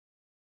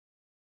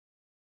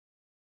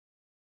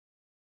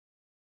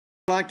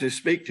I'd like to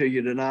speak to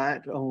you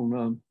tonight on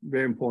a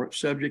very important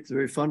subject,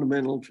 very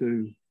fundamental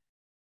to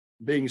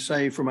being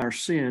saved from our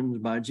sins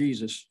by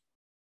Jesus,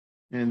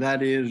 and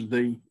that is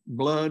the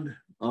blood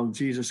of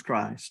Jesus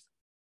Christ.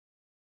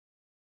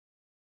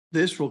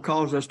 This will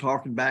cause us to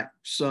harken back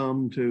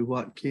some to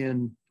what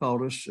Ken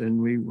taught us,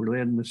 and we were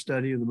led in the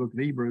study of the book of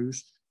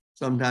Hebrews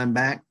some time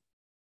back.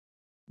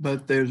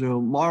 But there's a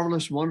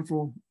marvelous,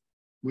 wonderful,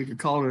 we could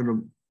call it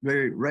a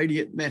very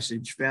radiant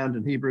message found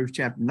in Hebrews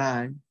chapter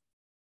 9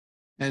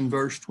 and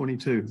verse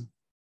 22.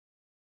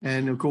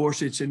 And of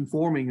course, it's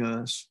informing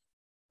us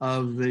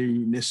of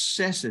the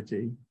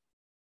necessity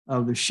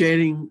of the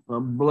shedding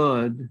of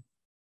blood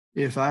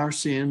if our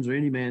sins or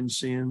any man's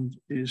sins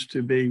is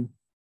to be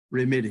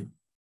remitted.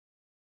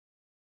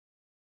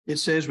 It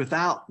says,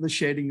 without the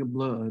shedding of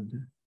blood,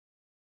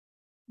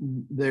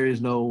 there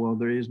is no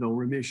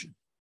remission.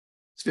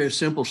 It's a very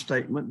simple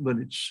statement, but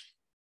it's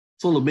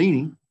full of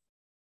meaning.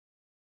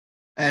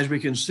 As we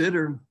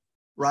consider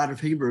writer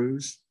of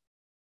Hebrews,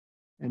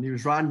 and he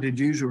was writing to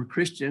Jews who were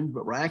Christians,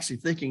 but were actually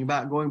thinking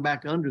about going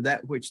back under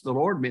that which the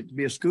Lord meant to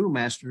be a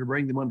schoolmaster to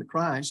bring them unto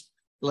Christ,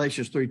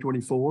 Galatians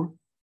 3:24.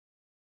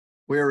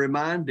 We are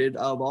reminded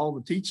of all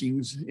the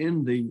teachings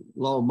in the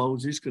law of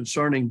Moses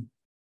concerning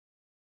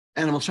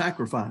animal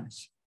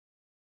sacrifice.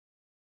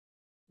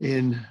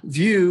 In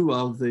view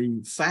of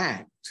the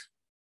fact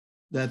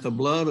that the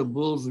blood of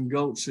bulls and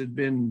goats had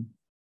been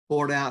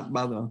poured out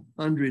by the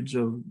hundreds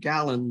of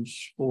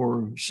gallons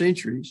for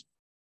centuries,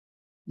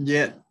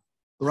 yet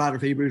the writer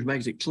of Hebrews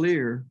makes it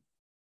clear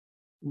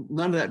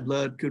none of that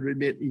blood could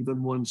remit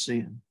even one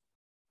sin.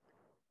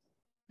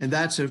 And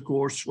that's, of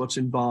course, what's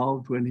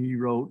involved when he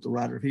wrote, the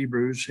writer of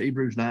Hebrews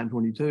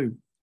 9:22.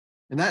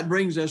 And that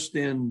brings us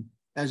then,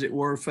 as it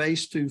were,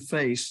 face to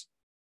face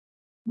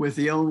with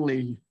the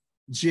only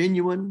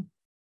genuine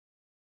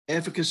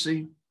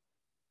efficacy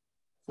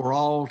for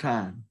all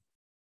time.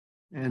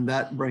 And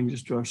that brings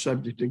us to our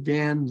subject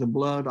again, the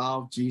blood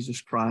of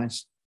Jesus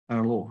Christ,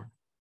 our Lord.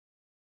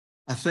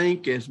 I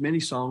think as many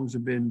songs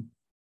have been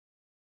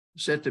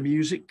set to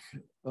music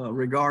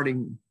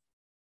regarding,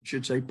 I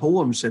should say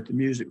poems set to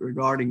music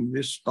regarding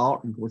this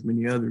thought, and of course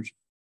many others,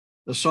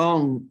 the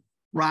song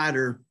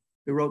writer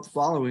who wrote the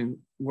following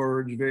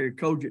words very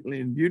cogently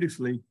and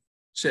beautifully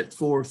set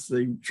forth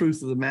the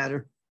truth of the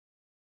matter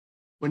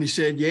when he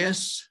said,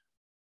 yes,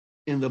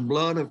 in the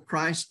blood of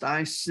Christ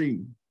I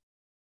see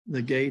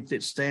the gate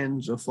that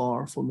stands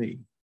afar for me.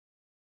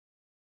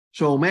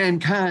 So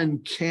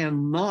mankind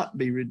cannot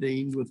be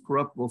redeemed with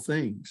corruptible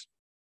things,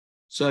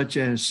 such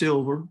as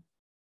silver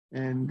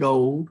and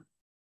gold,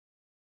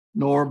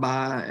 nor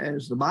by,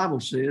 as the Bible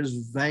says,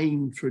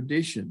 vain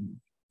traditions,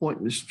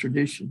 pointless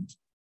traditions,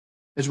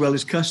 as well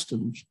as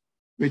customs,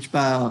 which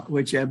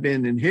have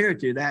been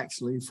inherited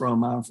actually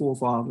from our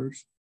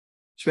forefathers,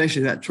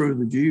 especially that true of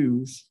the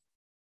Jews.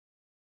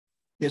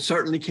 It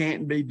certainly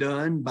can't be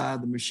done by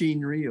the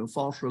machinery of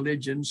false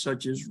religions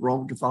such as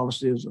Roman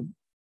Catholicism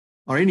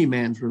or any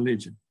man's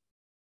religion.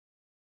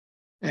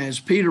 As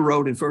Peter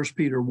wrote in 1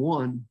 Peter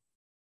 1,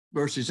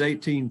 verses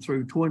 18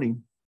 through 20,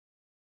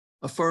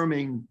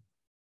 affirming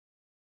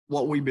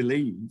what we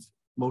believe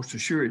most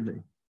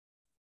assuredly.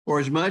 For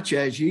as much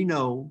as ye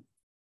know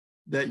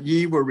that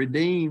ye were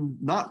redeemed,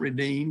 not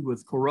redeemed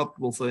with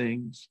corruptible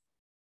things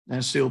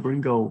as silver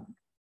and gold,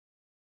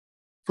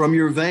 from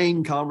your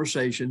vain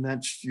conversation,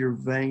 that's your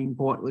vain,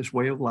 pointless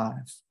way of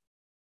life,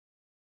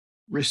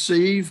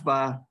 received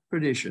by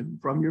tradition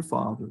from your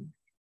father,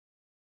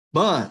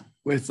 but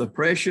with the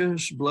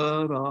precious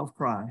blood of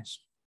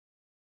Christ,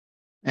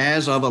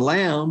 as of a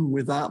lamb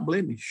without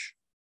blemish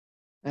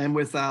and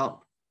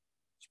without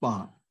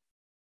spot,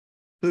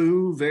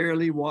 who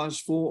verily was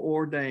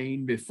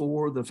foreordained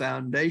before the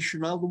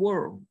foundation of the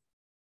world,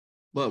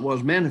 but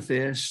was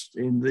manifest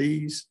in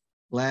these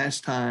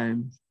last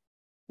times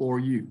for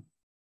you.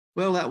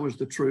 Well, that was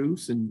the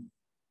truth, and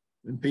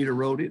Peter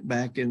wrote it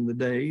back in the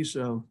days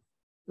of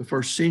the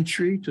first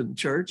century to the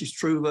church. It's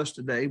true of us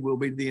today, will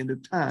be the end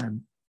of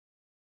time.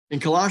 In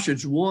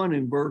Colossians 1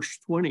 and verse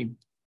 20,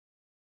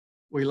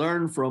 we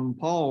learn from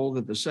Paul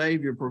that the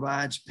Savior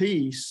provides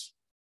peace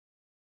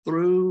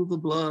through the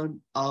blood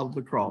of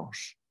the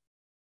cross.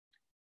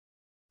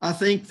 I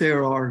think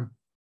there are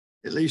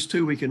at least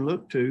two we can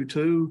look to,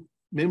 two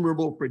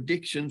memorable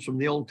predictions from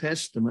the Old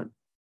Testament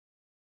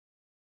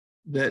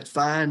that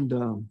find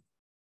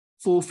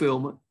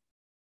fulfillment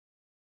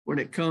when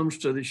it comes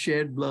to the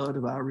shed blood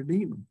of our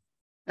Redeemer.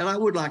 And I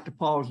would like to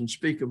pause and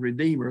speak of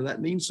Redeemer.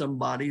 That means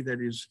somebody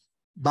that is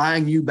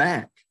buying you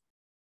back.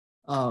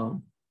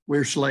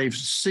 We're slaves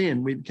to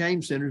sin. We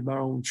became sinners by our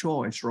own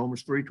choice.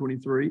 Romans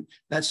 3:23.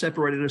 That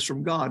separated us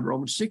from God.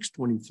 Romans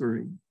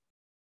 6:23.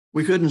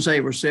 We couldn't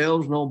save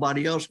ourselves.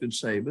 Nobody else could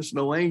save us.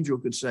 No angel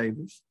could save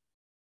us.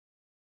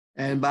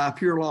 And by a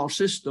pure law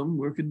system,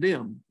 we're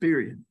condemned,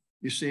 period.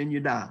 You sin, you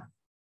die.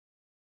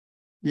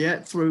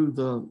 Yet through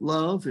the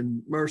love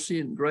and mercy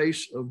and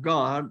grace of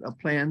God, a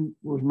plan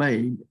was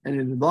made, and it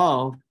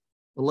involved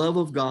the love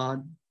of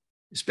God,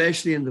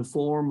 especially in the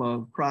form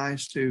of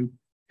Christ, who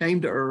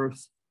came to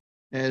earth,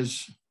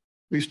 as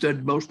we've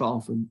studied most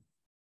often,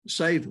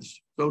 save us.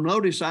 So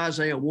notice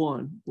Isaiah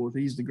 1, for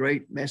he's the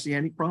great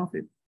messianic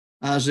prophet.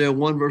 Isaiah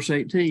 1, verse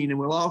 18. And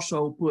we'll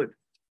also put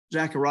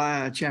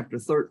Zechariah chapter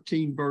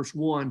 13, verse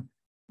 1,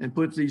 and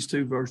put these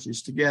two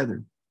verses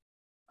together.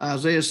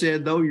 Isaiah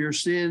said, though your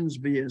sins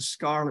be as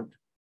scarlet,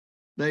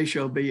 they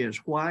shall be as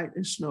white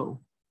as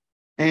snow,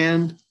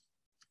 and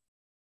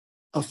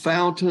a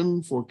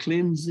fountain for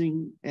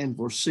cleansing and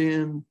for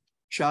sin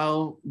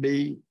shall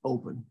be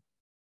open.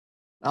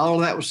 All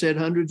of that was said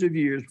hundreds of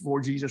years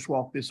before Jesus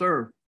walked this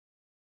earth.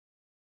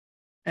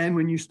 And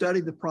when you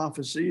study the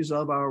prophecies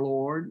of our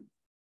Lord,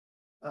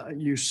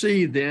 you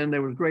see then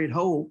there was great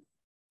hope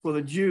for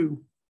the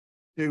Jew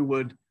who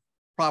would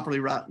properly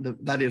write,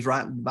 that is,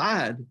 write and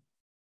divide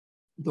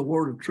the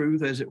word of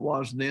truth as it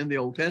was then, the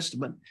Old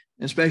Testament,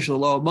 and especially the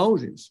law of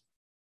Moses.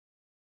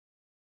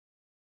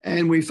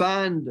 And we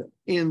find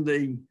in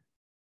the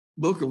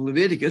book of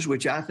Leviticus,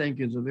 which I think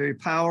is a very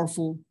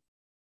powerful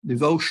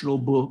devotional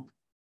book.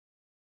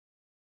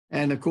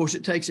 And of course,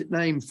 it takes its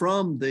name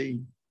from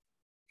the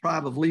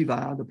tribe of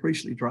Levi, the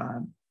priestly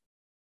tribe.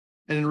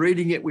 And in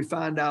reading it, we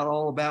find out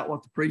all about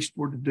what the priests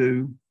were to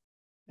do.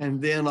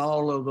 And then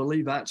all of the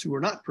Levites who were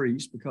not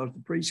priests, because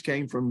the priests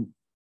came from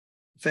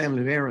the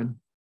family of Aaron,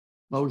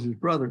 Moses'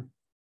 brother.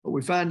 But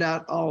we find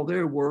out all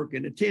their work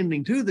in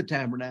attending to the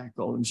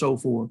tabernacle and so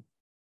forth.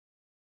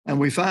 And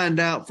we find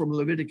out from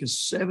Leviticus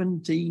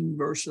 17,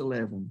 verse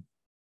 11,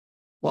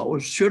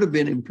 what should have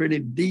been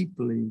imprinted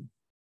deeply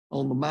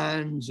on the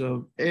minds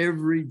of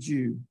every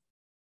Jew.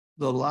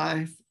 The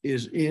life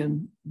is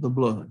in the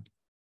blood.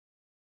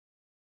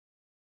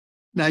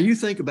 Now you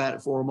think about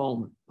it for a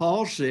moment.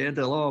 Paul said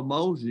the law of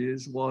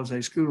Moses was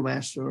a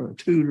schoolmaster, a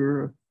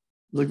tutor.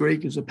 The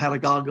Greek is a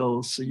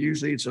pedagogos. So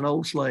usually it's an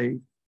old slave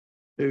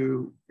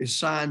who is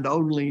signed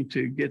only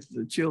to get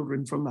the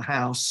children from the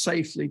house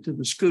safely to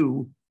the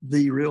school,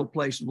 the real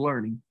place of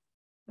learning.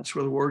 That's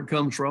where the word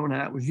comes from and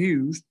how it was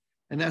used.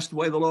 And that's the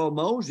way the law of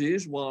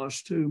Moses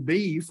was to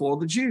be for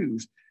the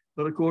Jews.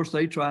 But of course,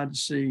 they tried to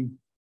see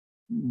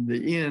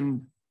the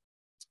end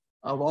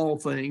of all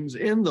things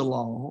in the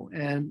law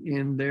and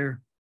in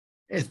their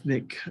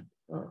ethnic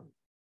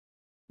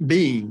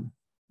being,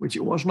 which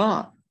it was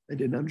not. They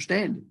didn't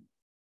understand it.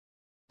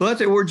 But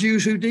there were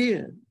Jews who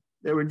did.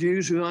 There were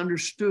Jews who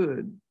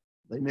understood.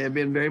 They may have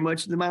been very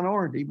much the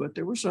minority, but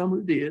there were some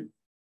who did.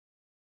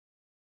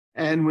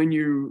 And when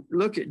you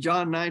look at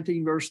John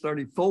 19, verse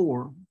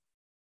 34,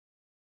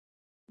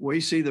 we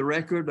see the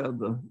record of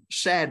the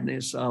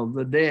sadness of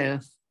the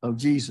death of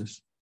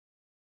Jesus.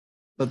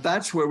 But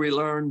that's where we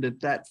learned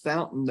that that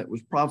fountain that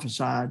was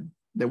prophesied,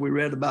 that we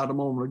read about a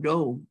moment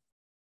ago,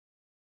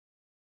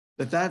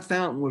 that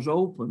fountain was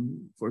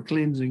open for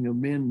cleansing of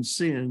men's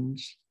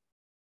sins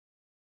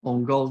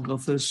on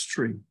Golgotha's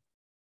tree.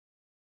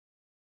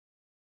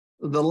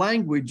 The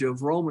language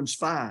of Romans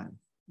 5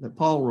 that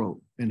Paul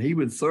wrote, and he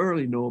would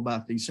thoroughly know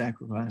about these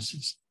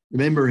sacrifices.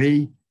 Remember,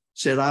 he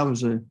said, I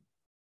was a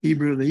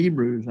Hebrew of the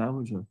Hebrews, I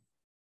was a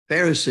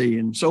Pharisee,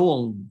 and so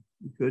on.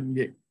 You couldn't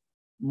get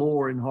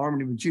more in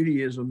harmony with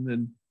Judaism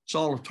than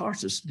Saul of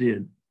Tarsus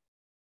did.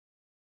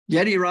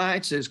 Yet he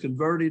writes, as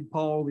converted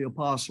Paul the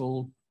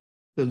apostle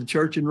to the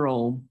church in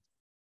Rome,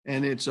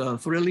 and it's a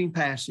thrilling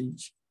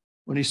passage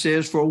when he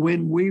says, for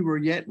when we were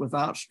yet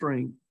without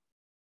strength,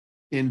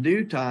 in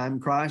due time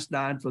Christ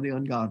died for the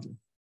ungodly.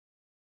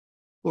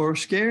 For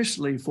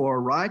scarcely for a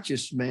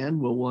righteous man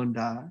will one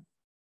die,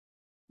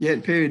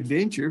 yet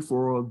peradventure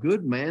for a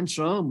good man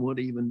some would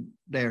even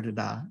dare to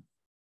die.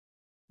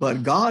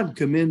 But God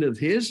commendeth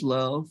his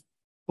love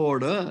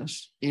toward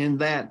us in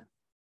that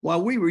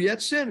while we were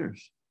yet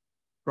sinners,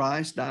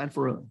 Christ died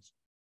for us.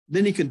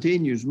 Then he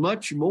continues,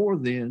 much more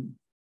then,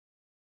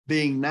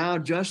 being now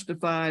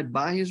justified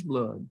by his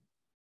blood,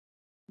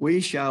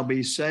 we shall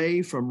be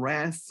saved from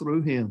wrath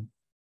through him.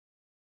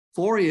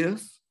 For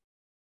if,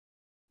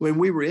 when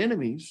we were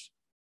enemies,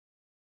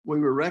 we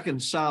were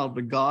reconciled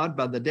to God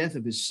by the death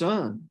of his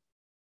Son,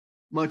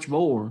 much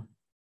more,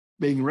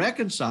 being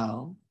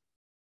reconciled,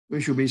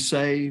 we shall be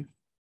saved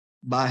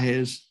by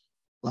his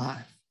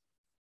life.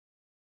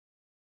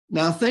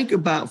 Now think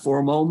about for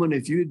a moment,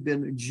 if you had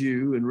been a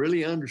Jew and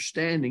really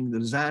understanding the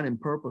design and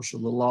purpose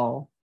of the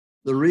law,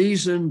 the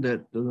reason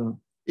that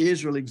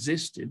Israel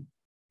existed,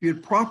 if you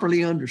had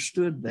properly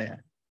understood that,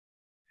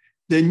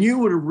 then you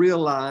would have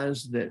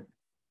realized that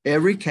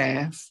every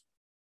calf,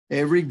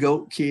 every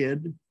goat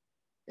kid,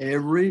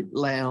 every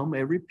lamb,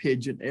 every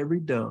pigeon, every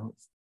dove,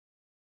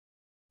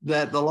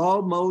 that the law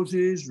of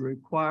Moses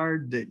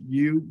required that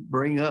you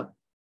bring up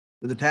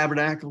to the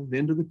tabernacle,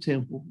 into the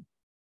temple,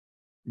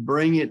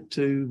 bring it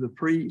to the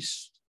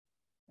priest,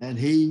 and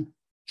he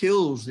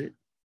kills it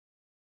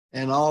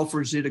and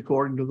offers it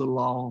according to the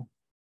law,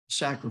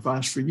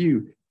 sacrifice for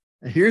you.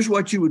 And here's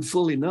what you would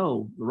fully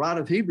know. The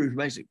writer of Hebrews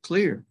makes it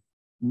clear.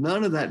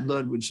 None of that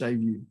blood would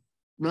save you.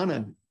 None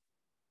of it.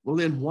 Well,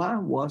 then why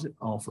was it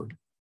offered?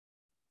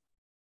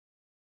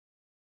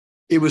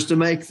 It was to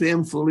make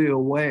them fully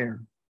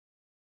aware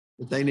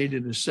that they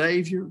needed a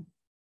Savior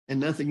and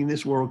nothing in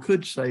this world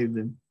could save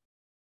them,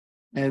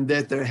 and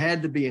that there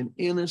had to be an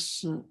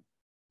innocent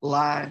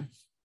life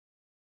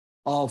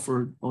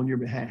offered on your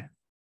behalf.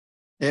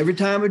 Every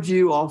time a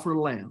Jew offered a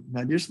lamb,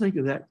 now just think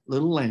of that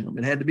little lamb.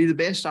 It had to be the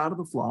best out of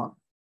the flock.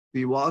 If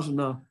he wasn't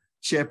a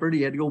shepherd,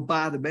 he had to go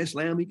buy the best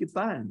lamb he could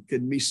find.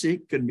 Couldn't be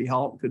sick, couldn't be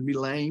halt, couldn't be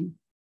lame,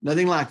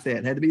 nothing like that.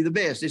 It had to be the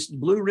best. It's the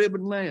blue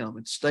ribbon lamb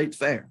at the state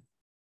fair.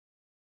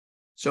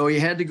 So he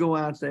had to go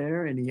out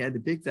there and he had to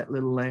pick that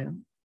little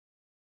lamb.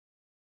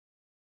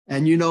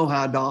 And you know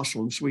how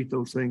docile and sweet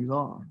those things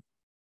are.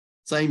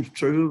 Same's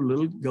true of a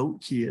little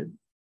goat kid.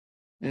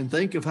 And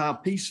think of how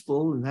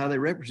peaceful and how they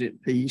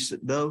represent peace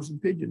that doves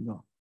and pigeons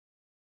are.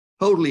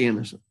 Totally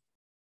innocent.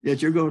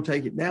 Yet you're going to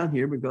take it down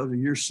here because of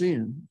your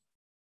sin.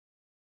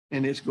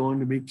 And it's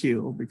going to be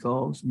killed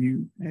because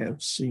you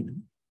have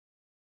sinned.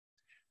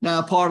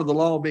 Now, part of the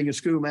law of being a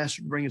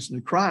schoolmaster to bring us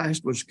into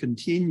Christ was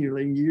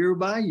continually, year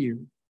by year,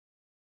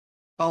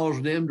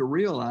 cause them to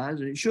realize,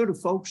 and it should have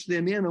focused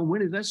them in on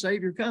when is that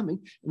Savior coming,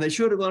 and they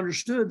should have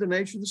understood the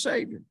nature of the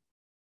Savior.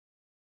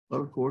 But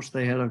of course,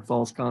 they had a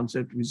false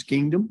concept of his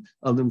kingdom,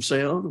 of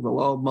themselves, of the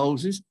law of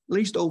Moses, at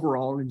least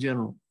overall in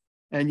general.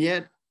 And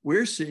yet,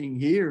 we're seeing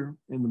here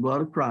in the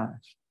blood of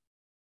Christ,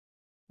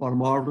 what a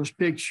marvelous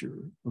picture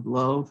of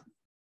love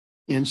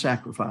in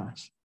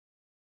sacrifice.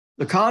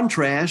 The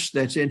contrast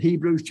that's in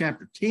Hebrews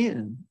chapter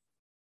 10,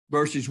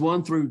 verses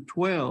 1 through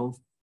 12,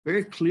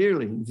 very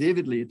clearly and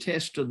vividly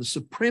attests to the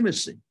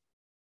supremacy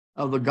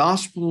of the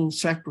gospel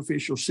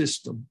sacrificial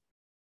system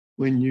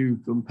when you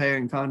compare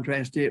and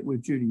contrast it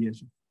with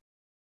Judaism.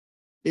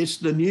 It's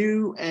the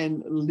new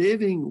and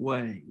living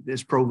way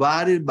that's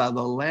provided by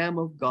the Lamb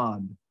of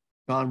God,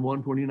 John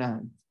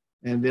 1:29.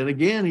 And then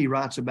again, he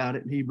writes about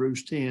it in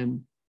Hebrews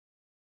 10,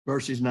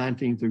 verses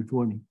 19 through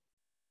 20.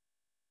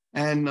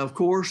 And of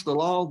course, the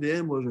law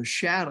then was a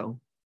shadow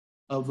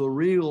of the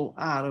real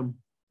item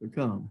to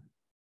come.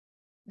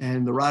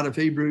 And the writer of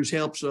Hebrews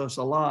helps us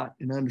a lot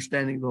in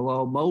understanding the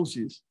law of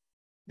Moses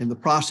and the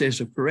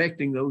process of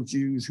correcting those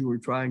Jews who were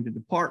trying to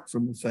depart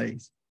from the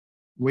faith.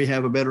 We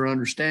have a better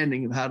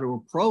understanding of how to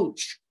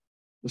approach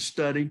the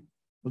study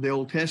of the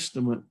Old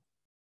Testament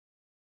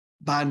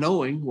by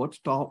knowing what's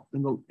taught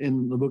in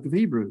the book of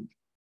Hebrews.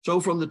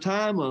 So from the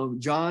time of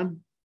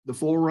John, the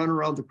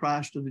forerunner of the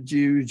Christ of the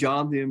Jews,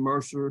 John the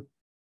Immerser,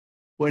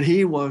 when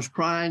he was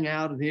crying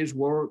out in his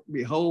work,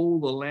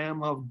 behold, the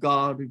Lamb of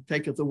God who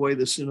taketh away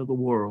the sin of the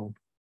world,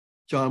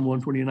 John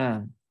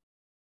 1:29.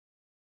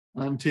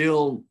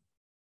 Until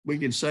we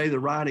can say the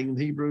writing of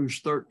Hebrews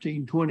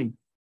 13:20,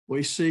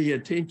 we see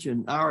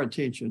our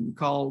attention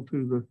called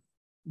to the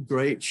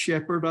great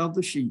shepherd of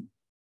the sheep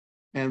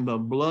and the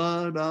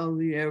blood of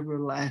the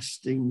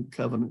everlasting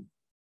covenant.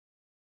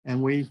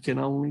 And we can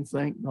only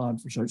thank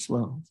God for such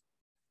love.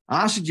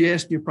 I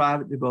suggest in your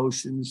private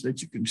devotions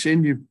that you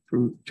continue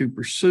to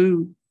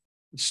pursue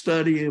the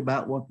study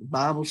about what the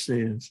Bible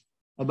says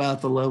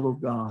about the love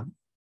of God.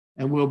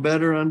 And we'll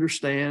better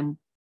understand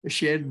the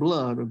shed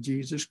blood of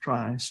Jesus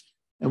Christ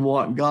and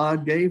what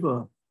God gave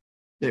up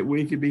that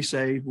we could be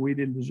saved. We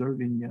didn't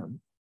deserve any of it.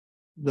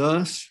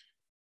 Thus,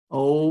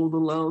 oh, the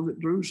love that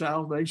drew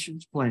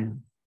salvation's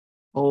plan.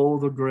 Oh,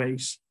 the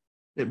grace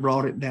that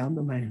brought it down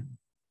to man.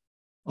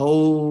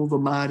 Oh, the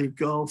mighty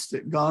gulf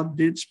that God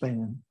did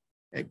span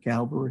at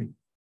Calvary.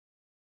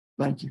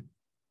 Thank you.